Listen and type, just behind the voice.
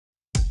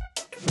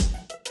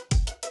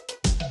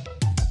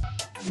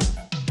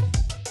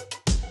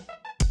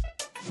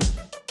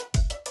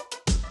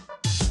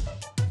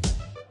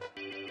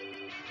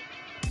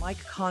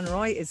Mike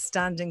Conroy is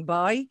standing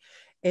by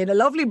in a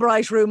lovely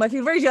bright room. I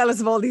feel very jealous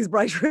of all these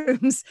bright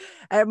rooms.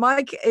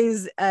 Mike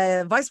is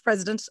Vice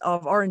President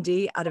of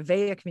R&D at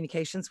Avaya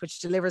Communications, which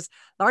delivers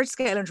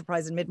large-scale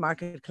enterprise and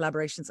mid-market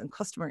collaborations and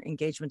customer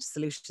engagement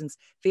solutions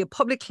via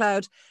public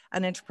cloud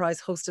and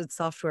enterprise-hosted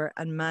software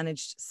and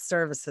managed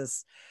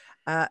services.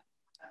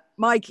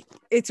 Mike,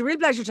 it's a real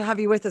pleasure to have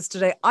you with us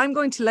today. I'm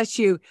going to let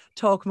you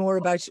talk more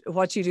about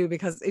what you do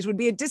because it would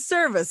be a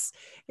disservice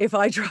if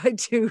I tried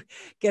to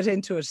get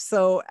into it.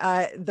 So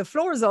the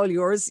floor is all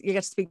yours. You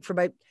get to speak for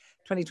about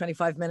 20,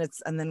 25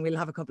 minutes, and then we'll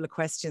have a couple of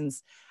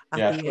questions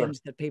at the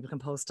end that people can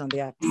post on the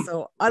app.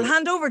 So I'll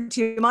hand over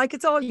to you, Mike.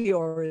 It's all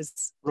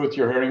yours. Ruth,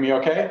 you're hearing me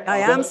okay? I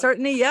am,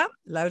 certainly, yeah.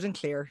 Loud and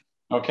clear.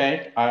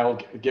 Okay,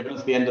 given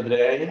it's the end of the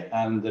day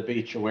and the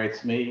beach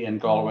awaits me in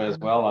Galway as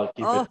well,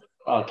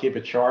 I'll keep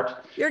it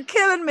short. You're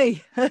killing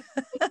me.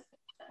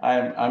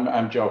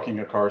 I'm joking,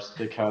 of course,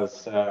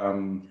 because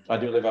I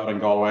do live out in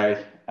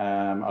Galway.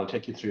 I'll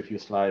take you through a few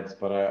slides,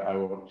 but I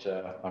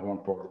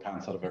won't bore the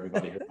pants out of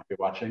everybody who might be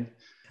watching.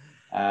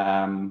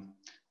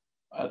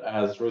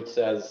 As Ruth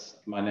says,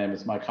 my name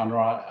is Mike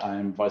Conroy.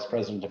 I'm Vice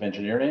President of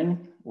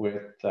Engineering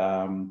with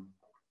Avaya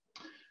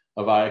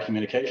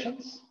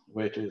Communications,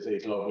 which is a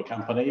global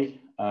company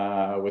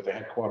with a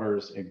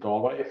headquarters in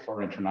Galway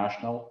for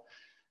international,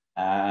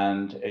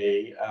 and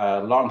a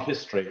long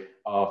history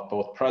of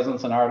both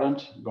presence in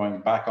Ireland, going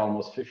back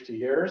almost 50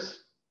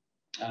 years,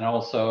 and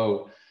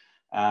also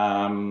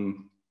a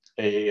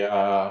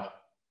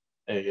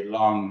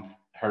long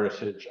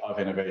heritage of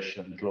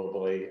innovation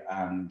globally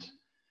and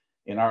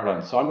in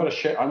Ireland. So I'm going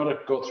to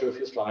go through a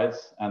few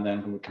slides, and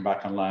then when we come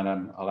back online,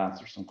 I'll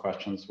answer some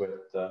questions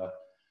with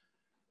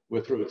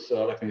Ruth.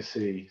 So let me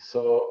see.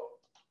 So.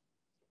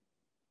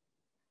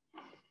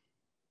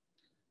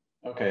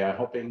 Okay, I'm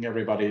hoping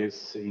everybody is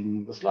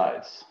seeing the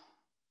slides.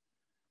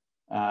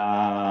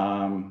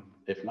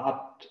 If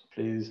not,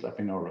 please let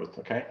me know, Ruth,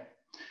 okay?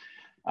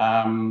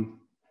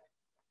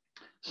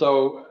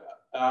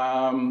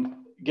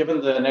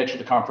 Given the nature of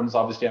the conference,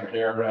 obviously I'm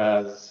here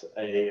as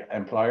an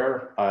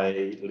employer.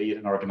 I lead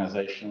an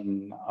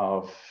organization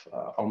of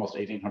almost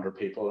 1,800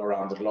 people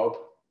around the globe.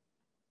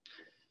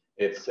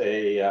 It's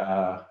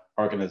a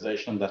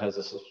organization that has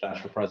a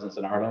substantial presence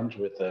in Ireland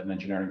with an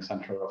engineering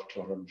center of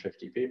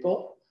 250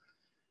 people.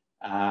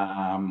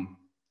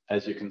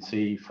 As you can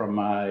see from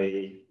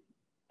my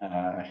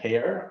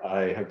hair,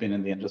 I have been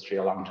in the industry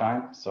a long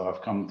time. So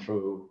I've come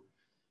through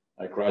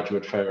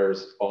graduate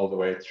fairs all the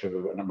way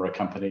through a number of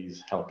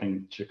companies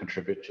helping to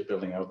contribute to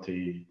building out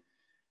the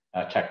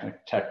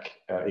tech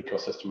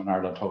ecosystem in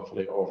Ireland,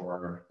 hopefully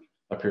over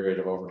a period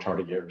of over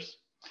 30 years.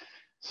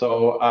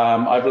 So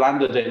I've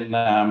landed in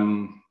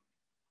a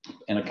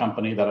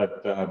company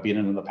that I've been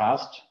in the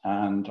past,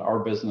 and our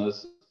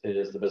business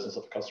is the business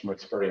of customer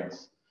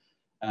experience.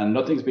 And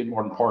nothing's been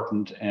more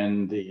important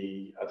in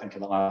the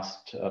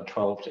last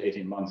 12 to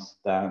 18 months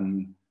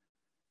than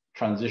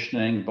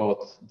transitioning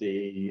both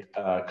the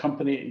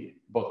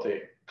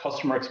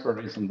customer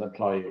experience and the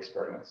employee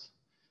experience.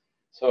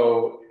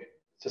 So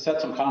to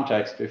set some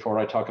context before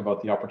I talk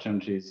about the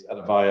opportunities at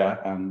Avaya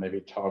and maybe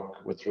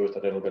talk with Ruth a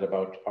little bit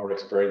about our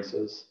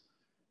experiences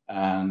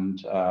and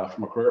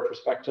from a career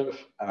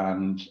perspective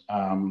and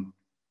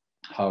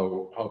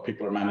how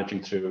people are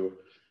managing through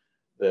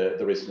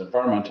the recent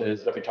environment,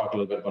 is let me talk a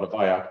little bit about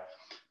Avaya,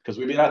 because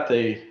we've been at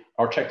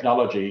our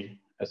technology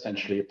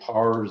essentially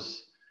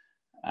powers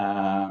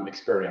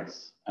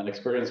experience, and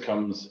experience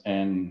comes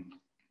in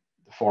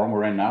the form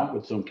we're in now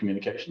with Zoom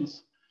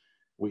Communications.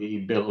 We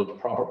build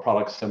proper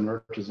products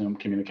similar to Zoom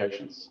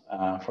Communications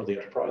for the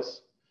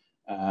enterprise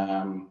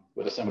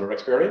with a similar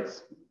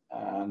experience,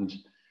 and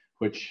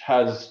which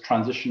has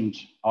transitioned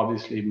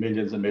obviously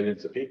millions and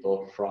millions of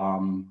people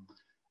from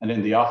an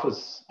in the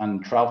office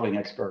and traveling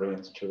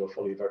experience to a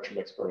fully virtual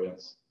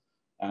experience.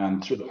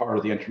 And through the power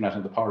of the internet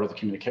and the power of the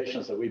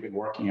communications that we've been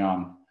working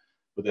on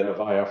within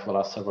Avaya for the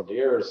last several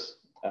years,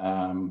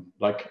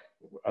 like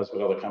as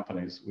with other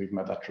companies, we've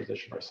made that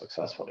transition very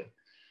successfully.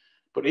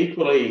 But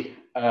equally,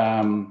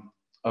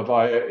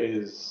 Avaya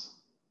is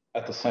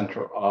at the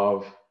center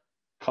of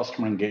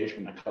customer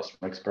engagement and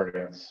customer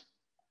experience.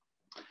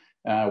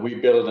 We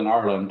build in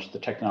Ireland the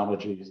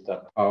technologies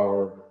that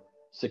power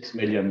 6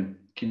 million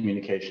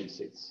communication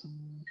seats.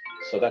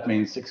 So that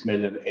means 6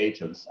 million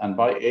agents. And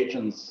by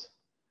agents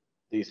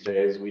these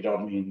days, we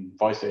don't mean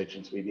voice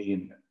agents, we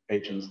mean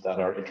agents that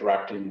are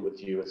interacting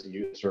with you as a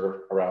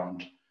user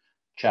around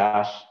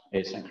chat,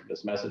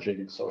 asynchronous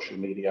messaging, social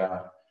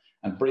media,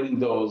 and bringing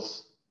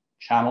those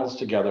channels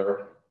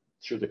together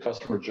through the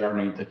customer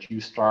journey that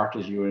you start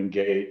as you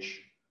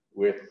engage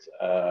with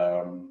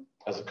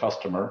as a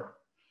customer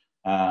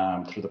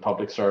through the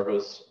public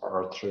service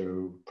or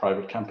through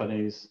private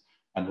companies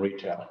and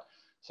retail.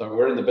 So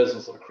we're in the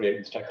business of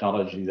creating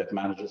technology that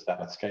manages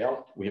that at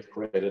scale. We have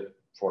created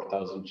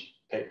 4,000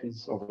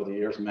 patents over the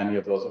years. Many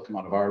of those have come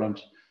out of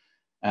Ireland.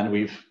 And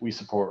we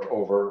support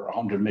over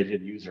 100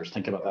 million users.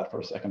 Think about that for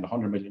a second,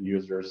 100 million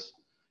users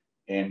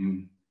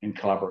in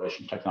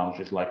collaboration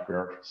technologies like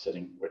we're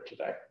sitting with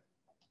today.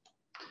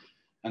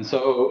 And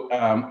so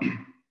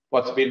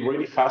what's been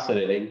really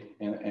fascinating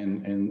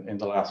in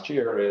the last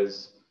year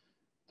is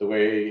the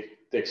way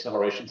the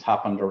accelerations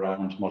happened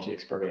around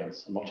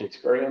multi-experience.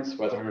 Multi-experience,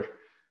 whether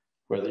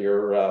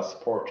you're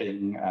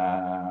supporting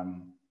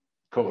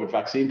COVID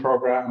vaccine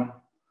program,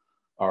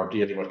 or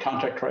dealing with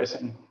contact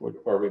tracing,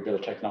 where we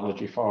build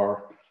technology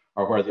for,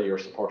 or whether you're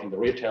supporting the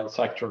retail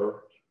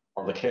sector,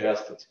 or the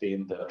chaos that's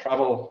been the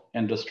travel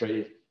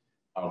industry,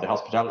 or the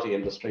hospitality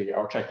industry,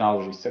 our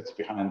technology sits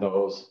behind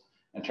those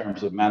in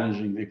terms of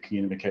managing the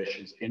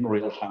communications in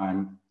real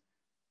time,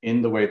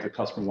 in the way the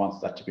customer wants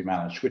that to be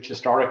managed, which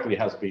historically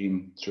has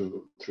been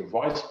through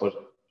voice,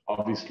 but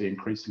obviously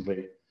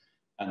increasingly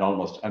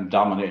and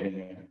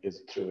dominating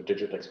is through a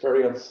digital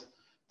experience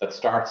that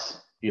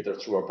starts either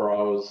through a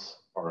browse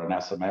or an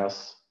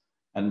SMS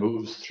and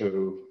moves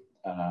through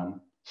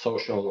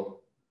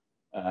social,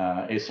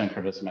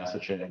 asynchronous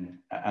messaging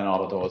and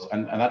all of those.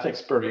 And that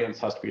experience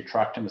has to be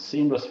tracked in a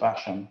seamless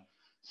fashion,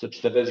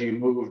 such that as you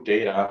move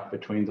data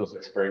between those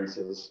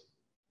experiences,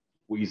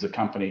 we as a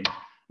company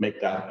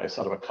make that a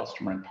sort of a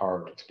customer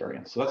empowered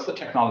experience. So that's the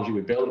technology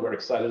we build. We're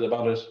excited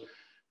about it.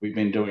 We've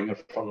been doing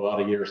it for a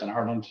lot of years in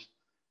Ireland,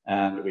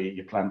 and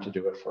we plan to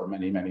do it for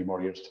many, many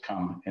more years to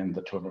come in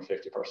the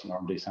 250-person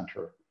R&D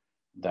centre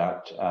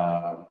that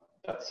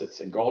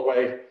sits in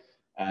Galway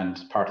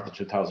and part of the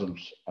 2,000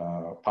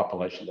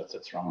 population that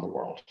sits around the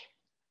world.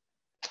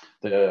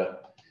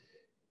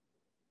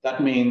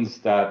 That means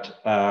that,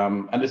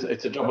 and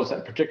it's a double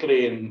set,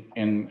 particularly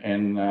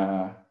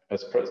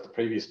as the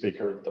previous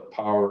speaker, the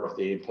power of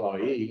the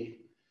employee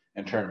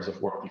in terms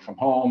of working from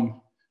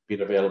home,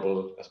 being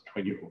available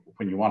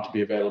when you want to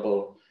be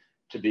available,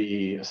 to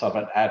be a sort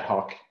of an ad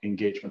hoc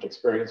engagement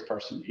experience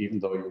person, even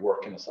though you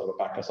work in a sort of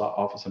back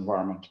office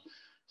environment.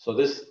 So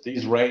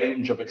these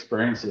range of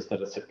experiences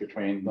that sit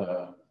between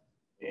the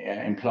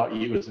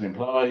you as an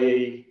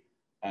employee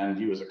and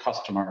you as a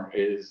customer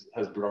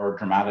has blurred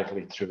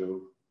dramatically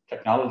through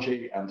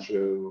technology and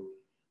through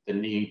the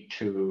need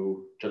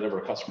to deliver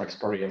a customer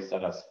experience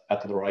that is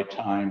at the right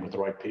time with the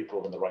right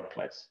people in the right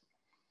place.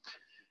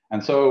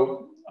 And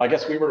so I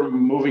guess we were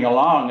moving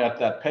along at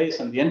that pace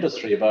in the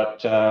industry, but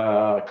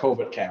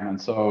COVID came. And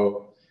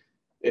so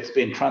it's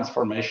been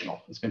transformational.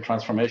 It's been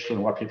transformational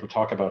in what people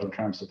talk about in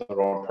terms of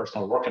their own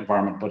personal work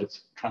environment, but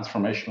it's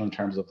transformational in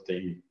terms of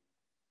the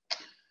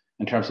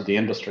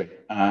industry.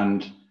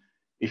 And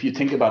if you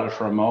think about it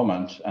for a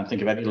moment and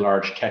think of any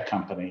large tech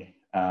company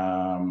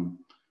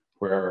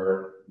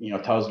where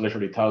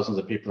literally thousands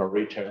of people are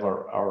retail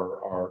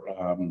or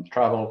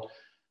travel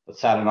that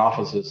sat in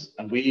offices,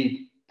 and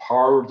we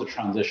powered the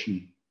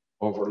transition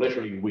over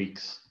literally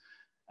weeks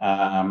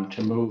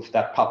to move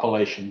that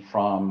population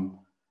from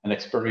an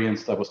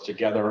experience that was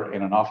together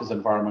in an office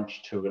environment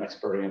to an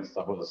experience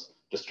that was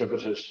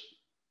distributed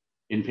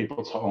in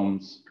people's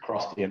homes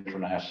across the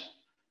internet,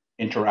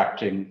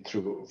 interacting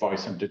through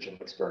voice and digital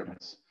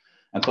experience.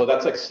 And so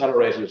that's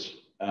accelerated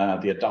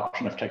the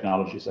adoption of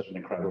technologies at an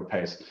incredible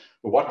pace.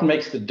 But what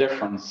makes the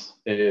difference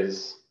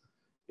is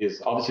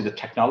obviously the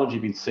technology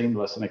being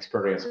seamless and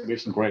experience. We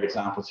have some great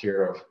examples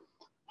here of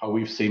how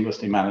we've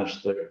seamlessly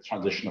managed the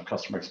transition of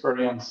customer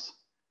experience,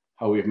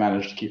 how we've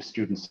managed to keep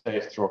students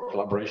safe through our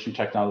collaboration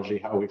technology,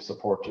 how we've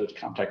supported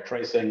contact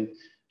tracing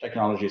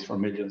technologies for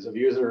millions of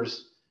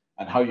users,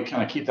 and how you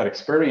kind of keep that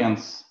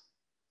experience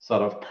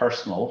sort of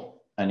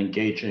personal and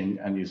engaging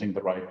and using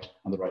the right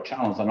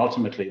channels. And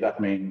ultimately that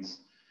means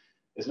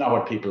it's not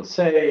what people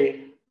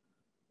say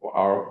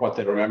or what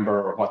they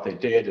remember or what they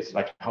did, it's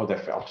like how they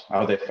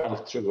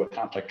felt through a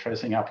contact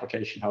tracing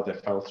application, how they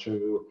felt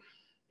through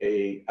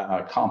a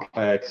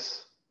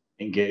complex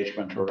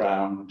engagement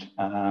around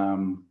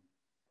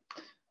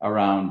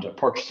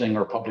purchasing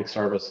or public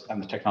service,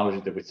 and the technology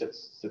that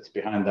sits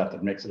behind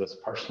that makes it as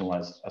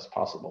personalized as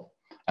possible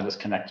and as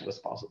connected as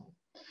possible.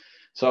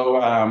 So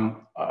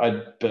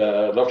I'd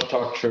love to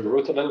talk to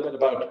Ruth a little bit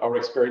about our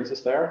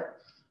experiences there.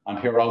 I'm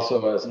here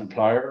also as an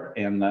employer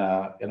in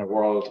a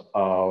world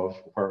of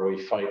where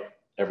we fight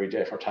every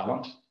day for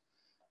talent,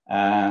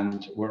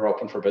 and we're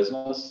open for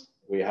business.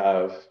 We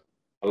have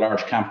a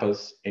large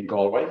campus in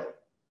Galway.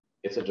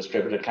 It's a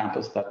distributed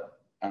campus that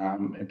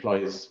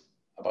employs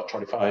about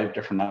 35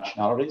 different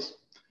nationalities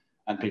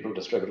and people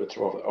distributed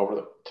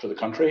through the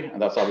country, and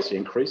that's obviously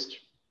increased.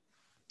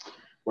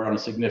 We're on a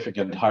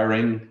significant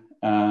hiring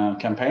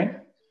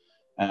campaign,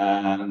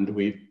 and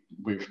we've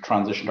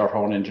transitioned our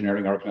whole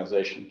engineering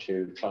organization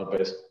to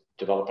cloud-based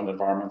development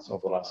environments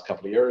over the last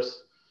couple of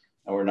years,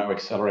 and we're now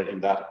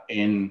accelerating that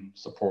in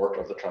support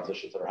of the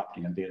transitions that are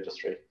happening in the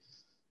industry.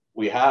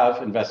 We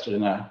have invested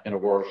in a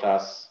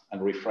world-class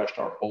and refreshed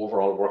our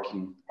overall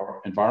working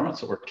environment,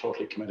 so we're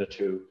totally committed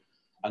to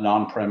an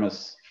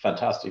on-premise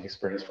fantastic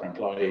experience for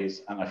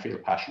employees, and I feel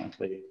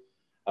passionately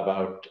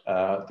about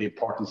the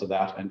importance of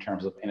that in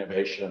terms of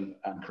innovation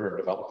and career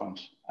development.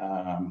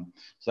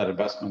 So that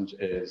investment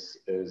is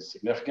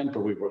significant,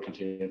 but we will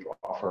continue to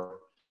offer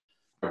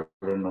hybrid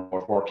and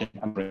remote working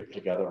and bring it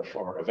together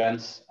for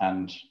events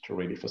and to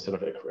really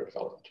facilitate career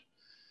development.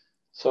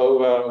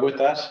 So with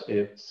that,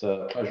 it's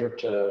a pleasure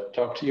to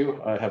talk to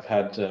you. I have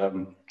had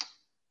a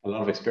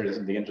lot of experience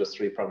in the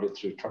industry, probably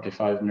through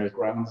 35 milk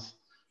rounds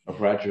of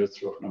graduates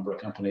through a number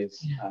of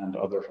companies and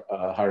other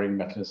hiring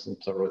mechanisms.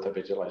 So Ruth, I'd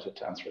be delighted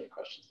to answer any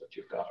questions that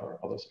you've got or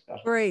others have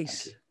got.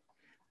 Great.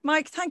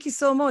 Mike, thank you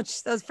so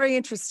much. That was very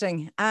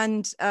interesting.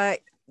 And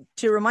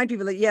to remind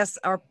people that yes,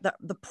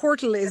 the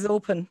portal is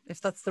open, if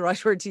that's the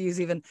right word to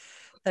use even,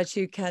 that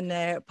you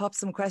can pop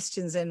some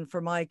questions in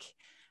for Mike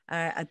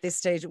at this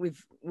stage. We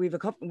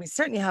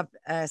certainly have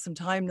some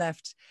time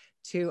left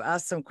to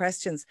ask some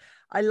questions.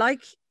 I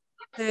like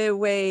the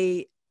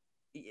way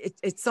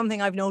it's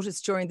something I've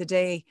noticed during the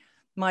day,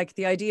 Mike,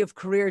 the idea of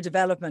career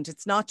development.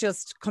 It's not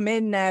just come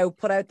in now,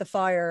 put out the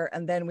fire,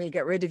 and then we'll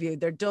get rid of you.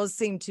 There does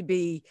seem to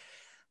be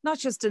not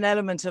just an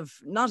element of,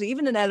 not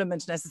even an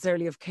element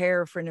necessarily of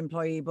care for an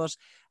employee, but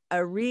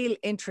a real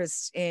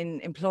interest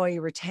in employee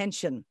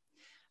retention.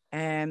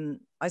 I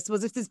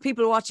suppose if there's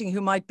people watching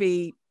who might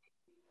be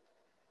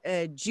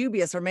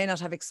dubious or may not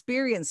have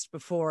experienced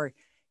before,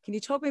 can you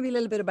talk maybe a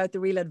little bit about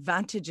the real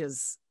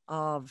advantages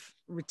of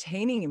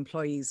retaining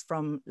employees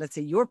from, let's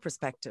say, your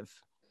perspective?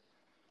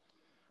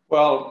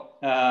 Well,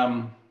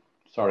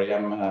 sorry,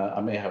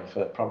 I may have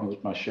a problem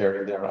with my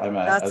sharing there.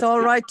 That's all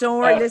right. Don't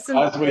worry. Listen,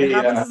 it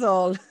happens us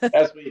all.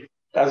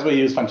 as we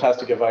use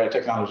fantastic Avaya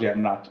technology,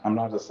 I'm not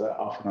as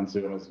often on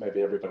Zoom as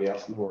maybe everybody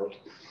else in the world.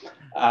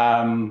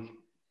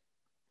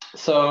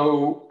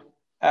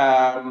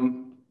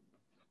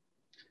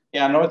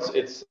 Yeah, no,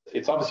 it's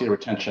obviously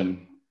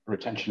retention.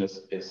 Retention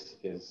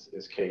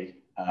is key.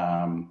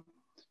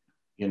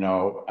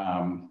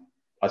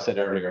 I said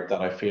earlier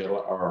that I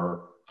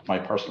feel my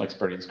personal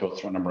experience goes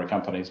through a number of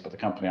companies, but the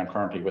company I'm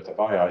currently with,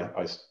 Avaya,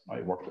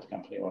 I worked with the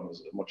company when it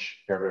was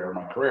much earlier in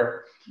my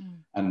career,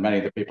 and many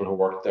of the people who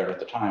worked there at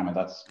the time, and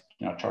that's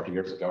 30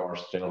 years ago, are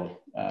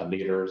still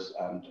leaders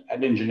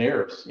and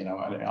engineers,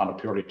 on a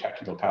purely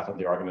technical path in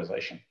the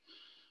organization.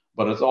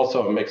 But it's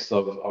also a mix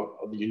of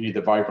you need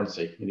the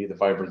vibrancy. You need the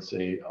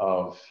vibrancy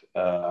of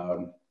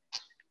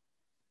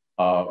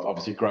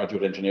obviously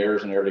graduate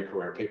engineers and early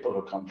career people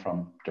who come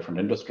from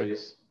different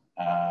industries.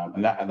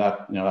 And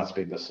that's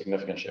been the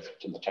significant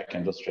shift in the tech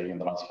industry in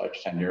the last 5 to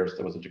 10 years.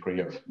 There was a degree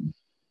of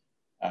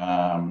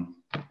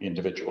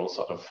individual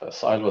sort of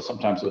silos,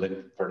 sometimes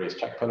within various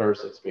tech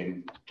pillars. It's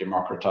been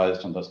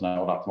democratized, and there's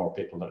now a lot more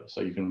people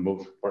so you can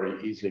move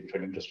very easily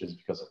between industries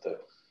because of the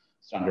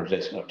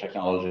standardization of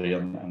technology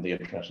and the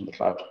internet and the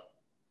cloud.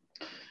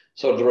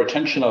 So the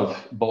retention of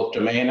both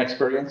domain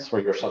experience,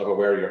 where you're sort of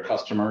aware of your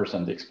customers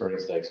and the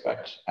experience they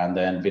expect, and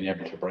then being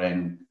able to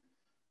bring,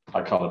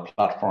 I call it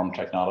platform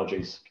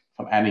technologies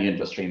from any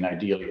industry, and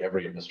ideally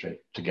every industry,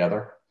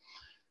 together.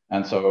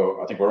 And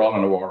so I think we're all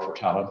in a war for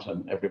talent,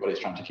 and everybody's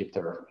trying to keep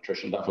their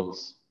attrition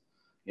levels,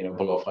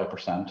 below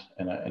 5%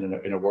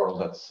 in a world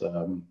that's,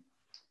 and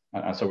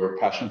so we're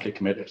passionately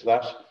committed to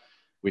that.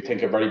 We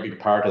think a very big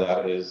part of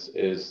that is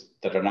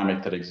the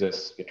dynamic that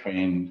exists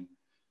between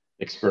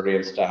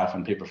experienced staff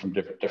and people from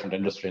different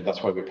industry. And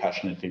that's why we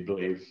passionately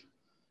believe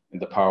in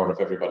the power of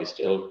everybody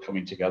still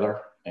coming together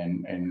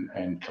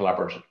in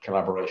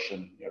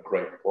collaboration,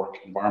 great work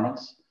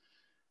environments.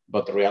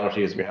 But the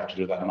reality is we have to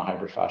do that in a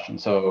hybrid fashion.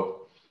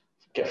 So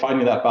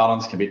finding that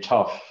balance can be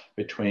tough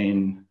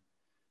between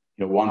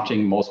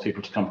wanting most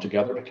people to come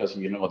together, because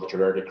that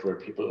your early career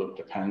people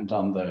depend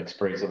on the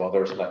experience of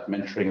others, that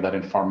mentoring, that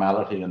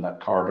informality, and that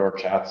corridor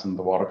chats and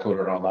the water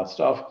cooler and all that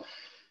stuff.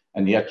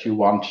 And yet you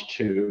want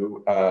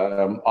to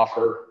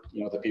offer,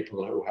 the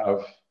people who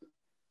have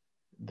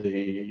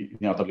the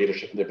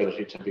leadership and the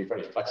ability to be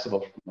very flexible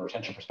from a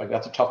retention perspective.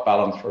 That's a tough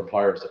balance for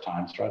employers at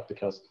times, right?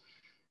 Because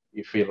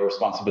you feel a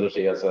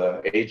responsibility as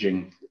an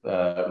aging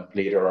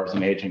leader or as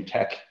an aging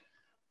tech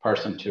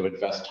person to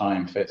invest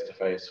time face to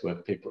face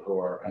with people who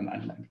are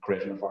and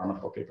create an environment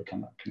where people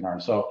can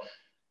learn. So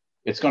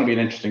it's going to be an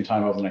interesting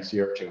time over the next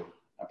year or two,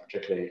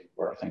 particularly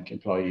where I think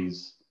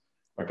employees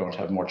are going to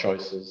have more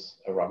choices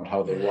around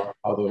how they work,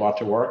 how they want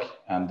to work,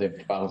 and they have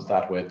to balance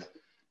that with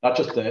not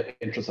just the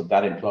interest of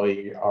that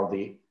employee or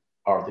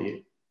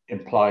the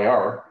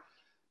employer,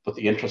 but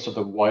the interest of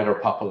the wider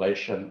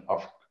population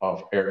of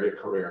early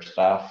career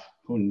staff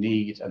who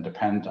need and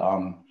depend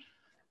on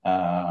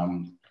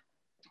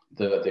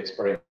the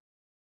experience.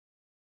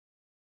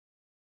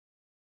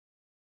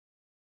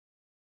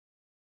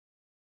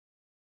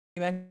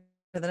 The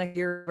next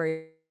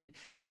year,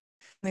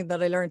 something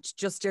that I learned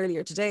just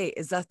earlier today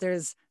is that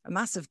there's a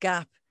massive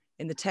gap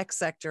in the tech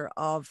sector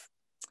of,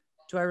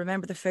 do I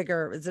remember the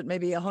figure? Is it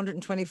maybe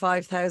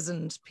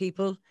 125,000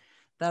 people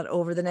that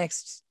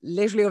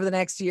literally over the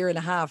next year and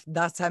a half,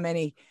 that's how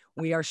many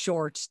we are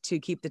short to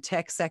keep the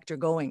tech sector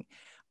going.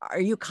 Are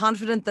you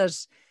confident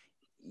that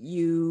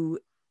you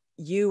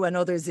and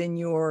others in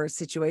your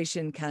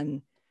situation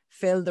can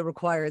fill the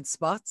required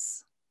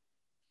spots?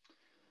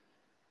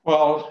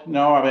 Well,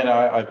 no, I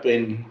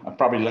mean, I'm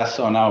probably less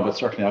so now, but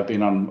certainly I've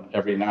been on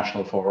every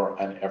national forum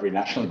and every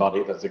national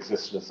body that's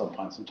existed at some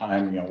points in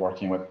time,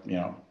 working with,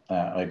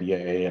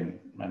 IBA and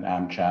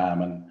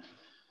AmCham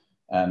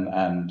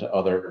and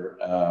other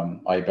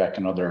IBEC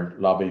and other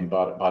lobbying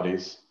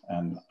bodies.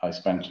 And I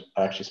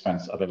actually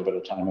spent a little bit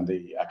of time in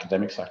the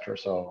academic sector.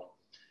 So,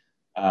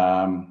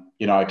 I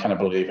kind of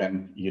believe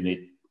you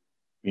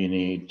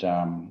need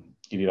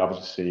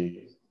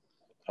obviously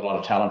a lot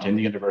of talent in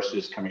the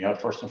universities coming out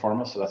first and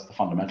foremost. So that's the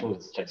fundamental.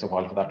 It takes a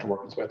while for that to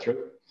work its way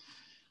through.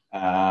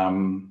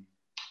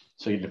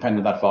 So you depend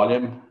on that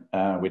volume.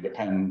 We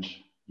depend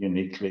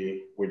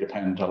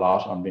a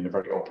lot on being a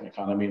very open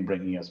economy and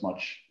bringing as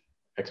much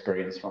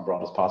experience from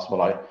abroad as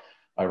possible.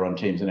 I run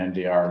teams in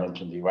India, Ireland,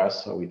 and the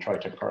US, so we try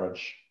to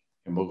encourage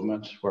a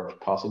movement where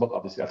possible.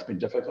 Obviously, that's been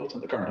difficult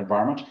in the current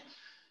environment.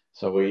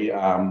 So we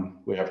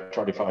have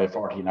 35,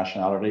 40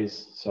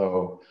 nationalities.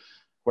 So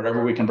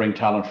wherever we can bring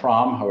talent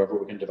from, however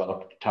we can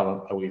develop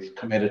talent, we've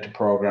committed to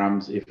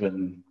programs,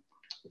 even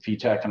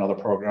VTech and other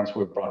programs.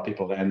 We've brought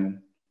people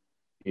in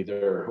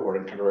either who are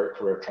in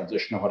career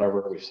transition or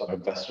whatever. We've sort of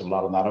invested a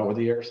lot in that over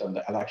the years, and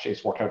actually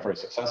it's worked out very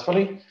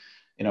successfully.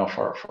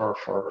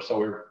 So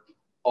we're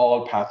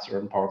all paths are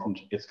important.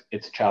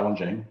 It's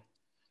challenging,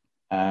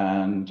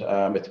 and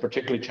it's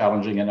particularly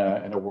challenging in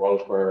a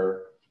world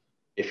where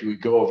if you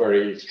go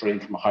very extreme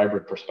from a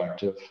hybrid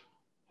perspective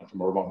and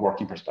from a remote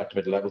working perspective,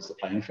 it levels the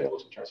playing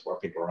field in terms of where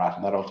people are at,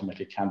 and that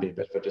ultimately can be a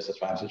bit of a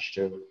disadvantage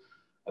to,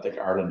 I think,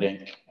 Ireland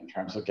Inc. in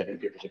terms of getting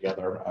people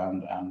together.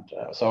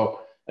 So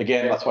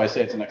again, that's why I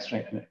say it's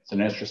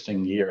an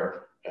interesting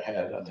year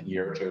ahead, I think,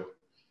 year or two,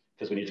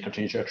 because we need to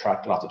continue to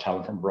attract lots of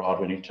talent from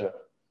abroad. We need to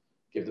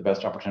give the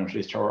best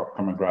opportunities to our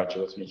upcoming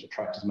graduates. We need to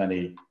attract as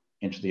many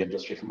into the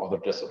industry from other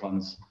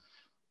disciplines,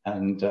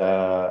 and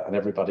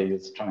everybody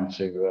is trying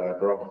to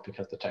grow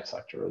because the tech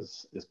sector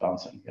is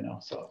bouncing.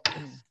 So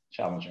it's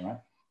challenging, right?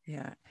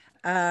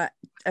 Yeah.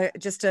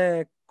 Just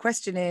a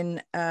question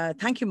in.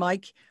 Thank you,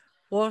 Mike.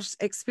 What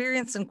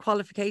experience and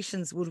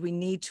qualifications would we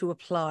need to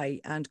apply,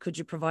 and could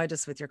you provide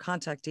us with your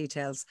contact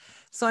details?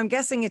 So I'm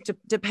guessing it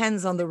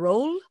depends on the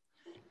role.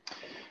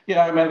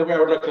 Yeah, I mean, the way I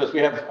would look at it is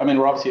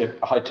we're obviously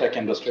a high-tech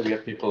industry. We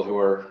have people who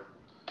are,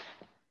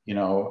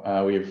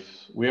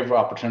 we have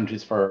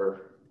opportunities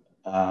for,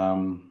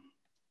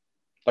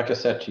 like I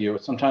said to you,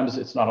 sometimes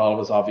it's not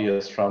always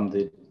obvious from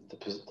the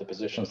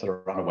positions that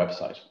are on a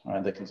website,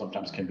 right? They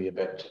sometimes be a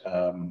bit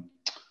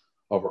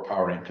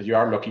overpowering, because you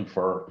are looking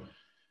for,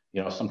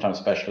 sometimes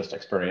specialist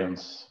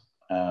experience.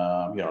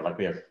 Like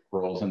we have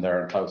roles in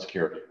there in cloud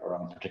security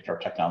around particular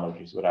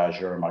technologies with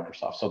Azure and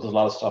Microsoft. So there's a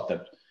lot of stuff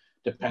that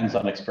depends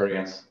on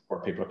experience,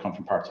 where people have come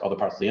from other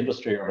parts of the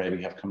industry, or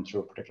maybe have come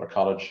through particular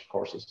college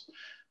courses.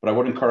 But I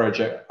would encourage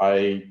it.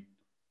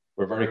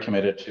 We're very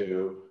committed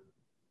to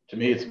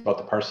me, it's about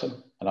the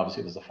person, and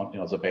obviously there's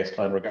there's a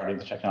baseline regarding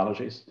the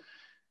technologies,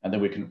 and then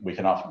we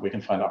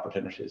can find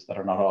opportunities that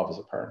are not always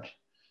apparent.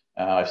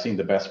 I've seen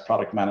the best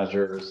product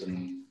managers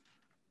and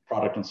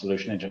product and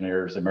solution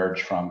engineers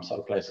emerge from sort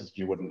of places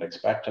you wouldn't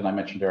expect. And I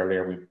mentioned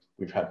earlier,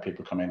 we've had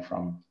people come in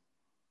from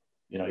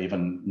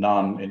even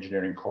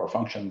non-engineering core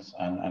functions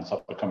and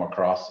sort of come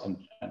across and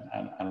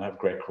have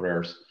great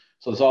careers.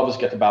 So there's always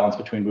get the balance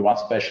between, we want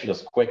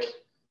specialists quick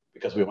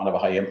because we want to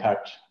have a high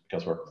impact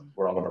because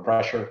we're all under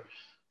pressure,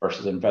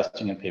 versus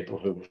investing in people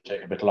who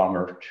take a bit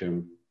longer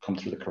to come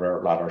through the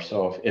career ladder.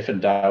 So if in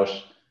doubt,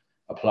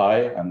 apply,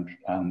 and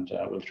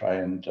we'll try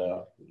and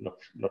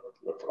look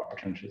for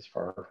opportunities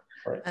for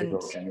people who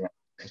are genuinely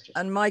interested.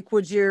 And Mike,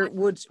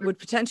 would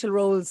potential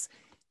roles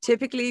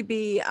typically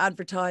be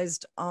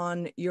advertised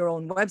on your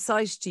own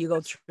website? Do you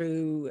go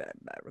through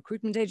a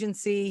recruitment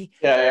agency?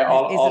 Yeah,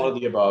 all of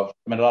the above.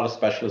 I mean, a lot of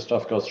specialist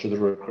stuff goes through the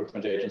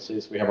recruitment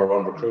agencies. We have our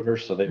own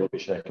recruiters, so they will be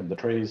shaking the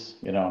trees,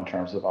 in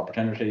terms of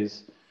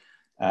opportunities.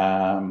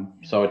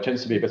 So it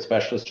tends to be a bit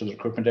specialist to the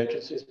recruitment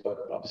agencies,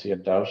 but obviously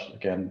in doubt,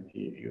 again,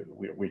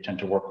 we tend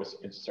to work with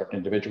certain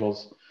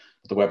individuals.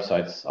 The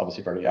website's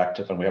obviously very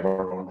active, and we have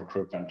our own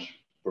recruitment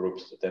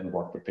groups that then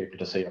work with people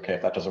to see, okay,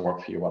 if that doesn't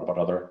work for you, what about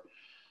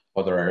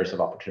other areas of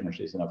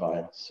opportunities in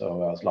Avaya? So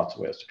there's lots of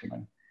ways to come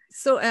in.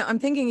 So I'm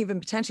thinking even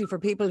potentially for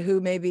people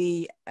who may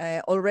be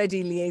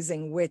already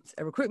liaising with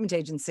a recruitment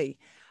agency,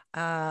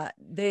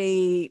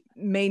 they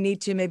may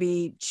need to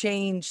maybe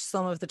change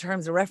some of the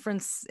terms of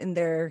reference in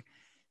their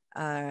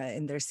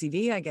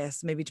CV, I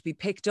guess, maybe to be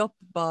picked up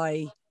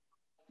by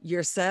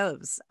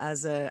yourselves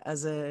as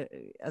a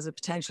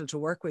potential to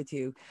work with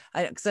you.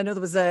 Because I know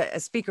there was a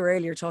speaker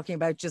earlier talking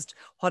about just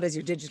what is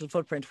your digital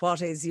footprint,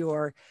 what is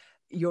your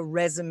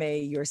resume,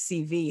 your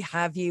CV,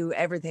 have you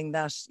everything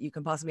that you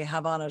can possibly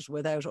have on it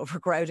without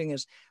overcrowding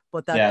it,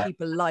 but that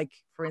people like,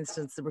 for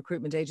instance, the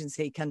recruitment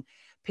agency can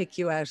pick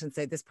you out and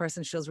say, this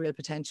person shows real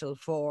potential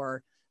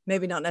for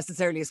maybe not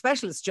necessarily a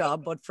specialist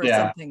job, but for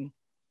something.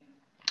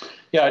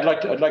 Yeah, I'd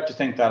like to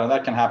think that, and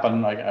that can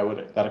happen.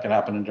 That can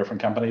happen in different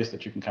companies,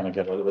 that you can kind of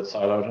get a little bit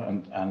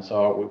siloed, and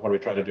so what we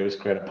try to do is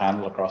create a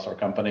panel across our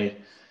company,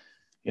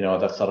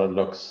 that sort of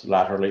looks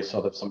laterally, so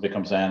that somebody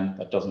comes in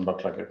that doesn't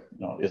look like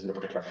isn't a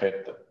particular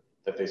fit, that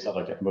that they sort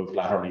of get moved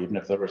laterally, even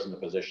if there isn't a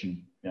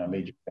position,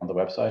 immediately on the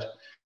website.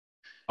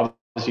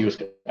 Obviously, use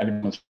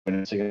anyone's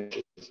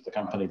the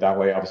company that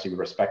way. Obviously, we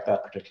respect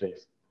that, particularly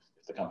if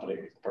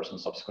the person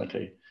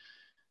subsequently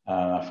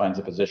finds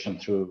a position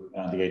through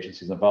the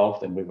agencies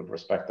involved, then we would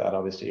respect that.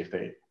 Obviously, if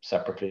they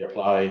separately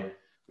apply,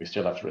 we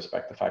still have to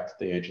respect the fact that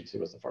the agency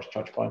was the first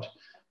touch point.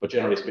 But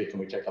generally speaking,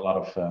 we take a lot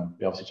of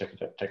we obviously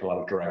take a lot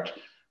of direct.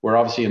 We're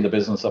obviously in the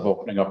business of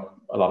opening up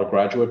a lot of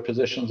graduate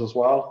positions as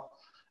well.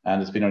 And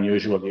it's been an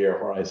unusual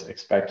year where I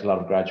expect a lot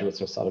of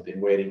graduates are sort of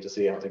been waiting to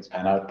see how things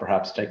pan out,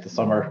 perhaps take the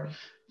summer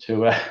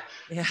to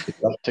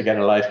get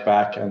a life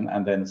back,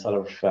 and then sort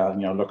of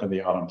look in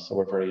the autumn. So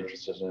we're very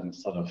interested in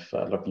sort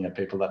of looking at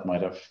people that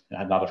might have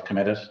not have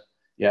committed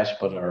yet,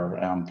 but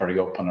are very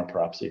open, or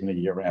perhaps even a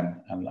year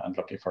in, and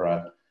looking for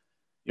a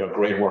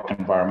great work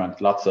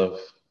environment. Lots of,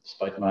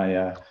 despite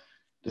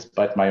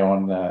my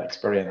own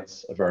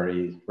experience, a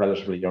very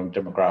relatively young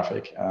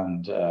demographic,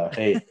 and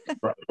hey,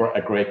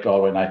 a great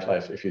Galway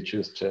nightlife if you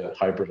choose to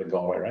hybrid in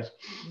Galway, right?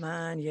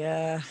 Man,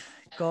 yeah.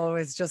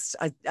 Galway is just,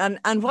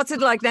 and what's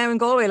it like now in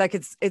Galway? Like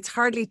it's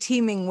hardly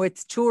teeming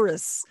with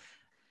tourists.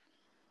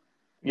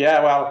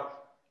 Yeah, well,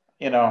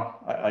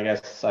 I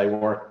guess I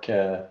work,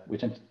 we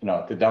tend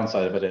to, the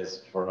downside of it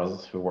is for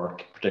us who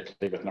work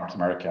particularly with North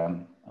America,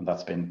 and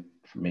that's been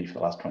for me for the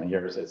last 20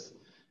 years, is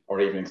our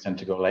evenings tend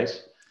to go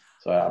late.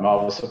 So I'm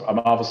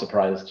always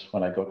surprised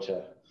when I go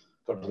to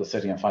the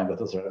city and find that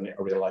there's a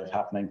real life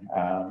happening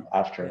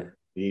after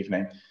the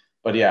evening.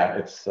 But yeah,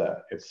 it's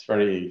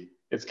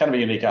kind of a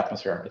unique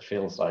atmosphere. It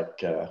feels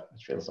like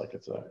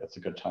it's a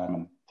good time,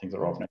 and things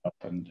are opening up,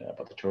 and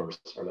but the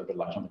tourists are a little bit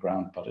light on the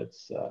ground. But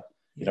it's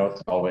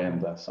it's Galway in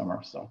the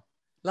summer, so.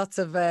 Lots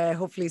of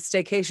hopefully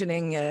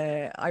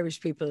staycationing Irish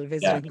people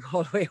visiting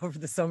Galway over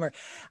the summer.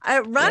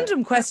 A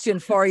random question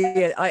for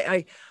you.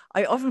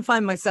 I often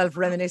find myself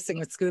reminiscing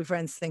with school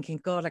friends, thinking,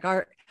 God, like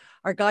our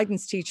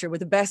guidance teacher, with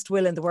the best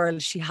will in the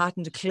world, she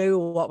hadn't a clue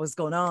what was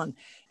going on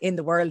in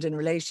the world in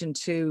relation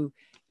to,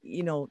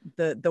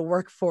 the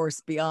workforce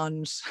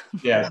beyond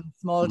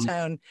small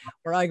town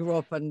where I grew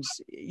up, and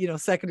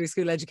secondary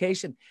school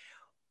education.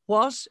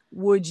 What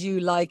would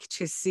you like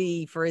to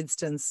see, for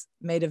instance,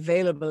 made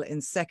available in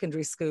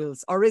secondary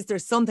schools? Or is there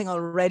something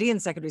already in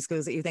secondary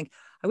schools that you think,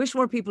 I wish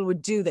more people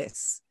would do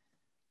this?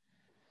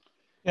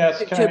 Yes,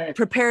 to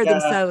prepare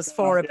themselves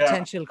for a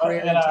potential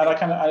career.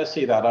 I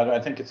see that. I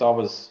think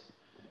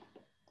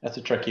that's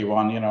a tricky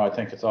one. I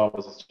think it's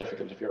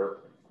difficult if you're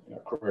a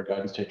career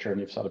guidance teacher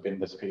and you've sort of been in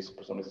this piece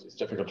for something. It's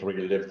difficult to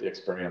really live the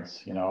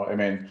experience. I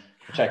mean,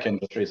 the tech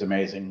industry is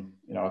amazing.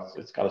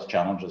 It's got its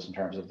challenges in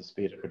terms of the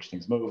speed at which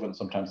things move, and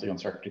sometimes the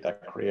uncertainty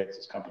that creates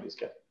as companies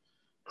get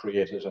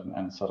created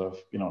and sort of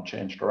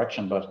change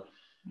direction. But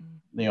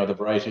the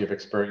variety of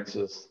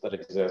experiences that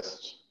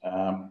exist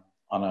on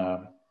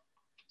a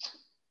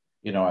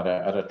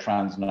at a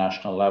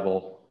transnational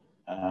level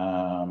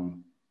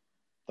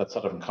that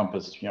sort of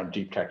encompass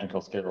deep technical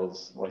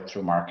skills right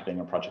through marketing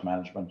and project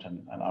management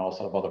and all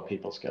sort of other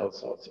people skills.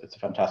 So it's a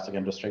fantastic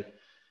industry.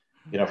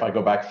 If I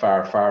go back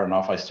far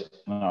enough, I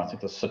think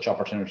there's such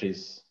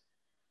opportunities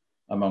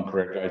among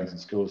career guidance in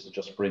schools to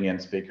just bring in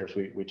speakers.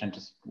 We tend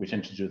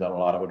to do that a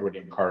lot. I would really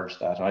encourage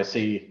that. And I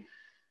see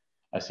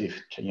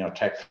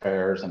tech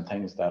fairs and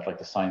things that, like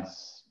the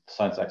science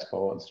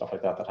expo and stuff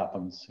like that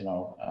happens.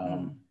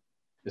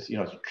 It's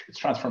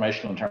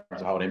transformational in terms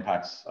of how it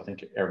impacts, I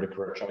think, early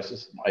career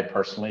choices. I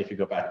personally, if you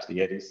go back to the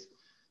 80s,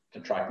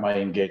 can track my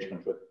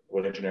engagement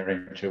with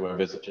engineering to a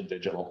visit to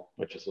digital,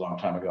 which is a long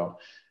time ago.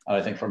 And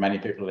I think for many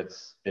people,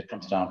 it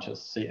comes down to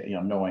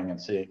knowing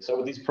and seeing. So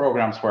with these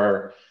programs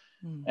where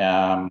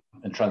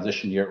in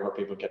transition year where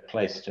people get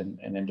placed in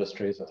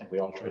industries, I think we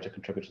all try to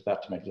contribute to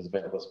that, to make it as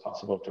available as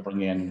possible, to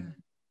bring in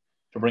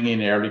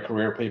early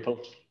career people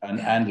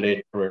and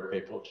late career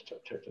people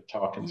to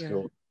talk in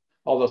school.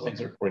 All those things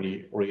are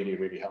really, really,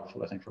 really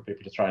helpful, I think, for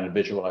people to try and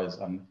visualize.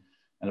 And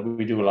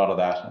we do a lot of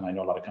that. And I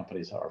know a lot of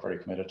companies are very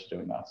committed to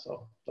doing that.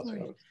 So that's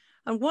what I would.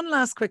 And one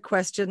last quick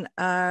question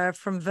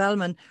from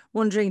Velman,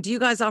 wondering, do you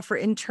guys offer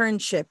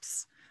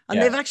internships?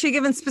 And they've actually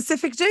given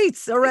specific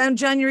dates around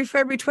January,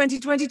 February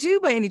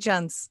 2022 by any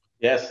chance?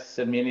 Yes,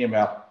 send me an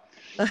email.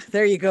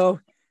 There you go.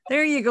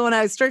 There you go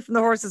now, straight from the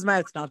horse's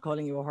mouth. Not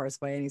calling you a horse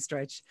by any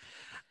stretch.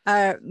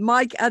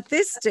 Mike, at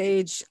this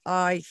stage,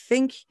 I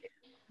think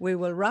we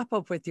will wrap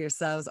up with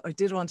yourselves. I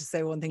did want to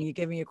say one thing. You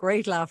gave me a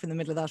great laugh in the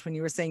middle of that when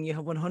you were saying you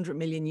have 100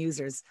 million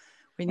users.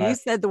 When you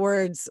said the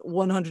words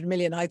 100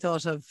 million, I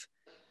thought of,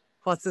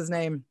 what's his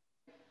name?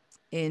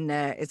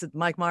 Is it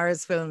Mike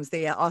Myers films,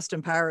 the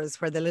Austin Powers,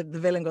 where the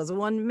villain goes,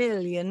 1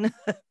 million.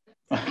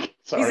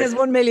 He says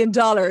 $1 million,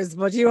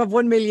 but you have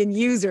 1 million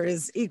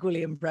users,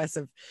 equally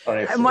impressive.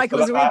 Mike, it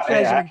was a real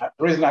pleasure.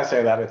 The reason I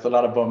say that, it's a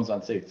lot of bums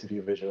on seats if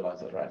you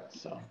visualize it, right?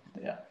 So,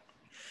 yeah.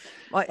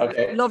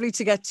 Okay. Lovely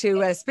to get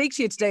to speak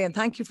to you today, and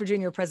thank you for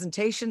doing your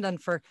presentation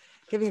and for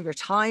giving your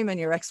time and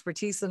your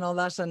expertise and all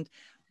that. And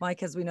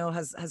Mike, as we know,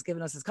 has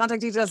given us his contact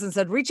details and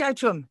said, reach out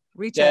to him.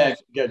 Reach out.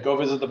 Yeah, go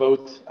visit the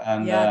booth.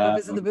 And, go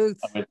visit the booth.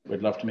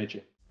 We'd love to meet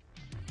you.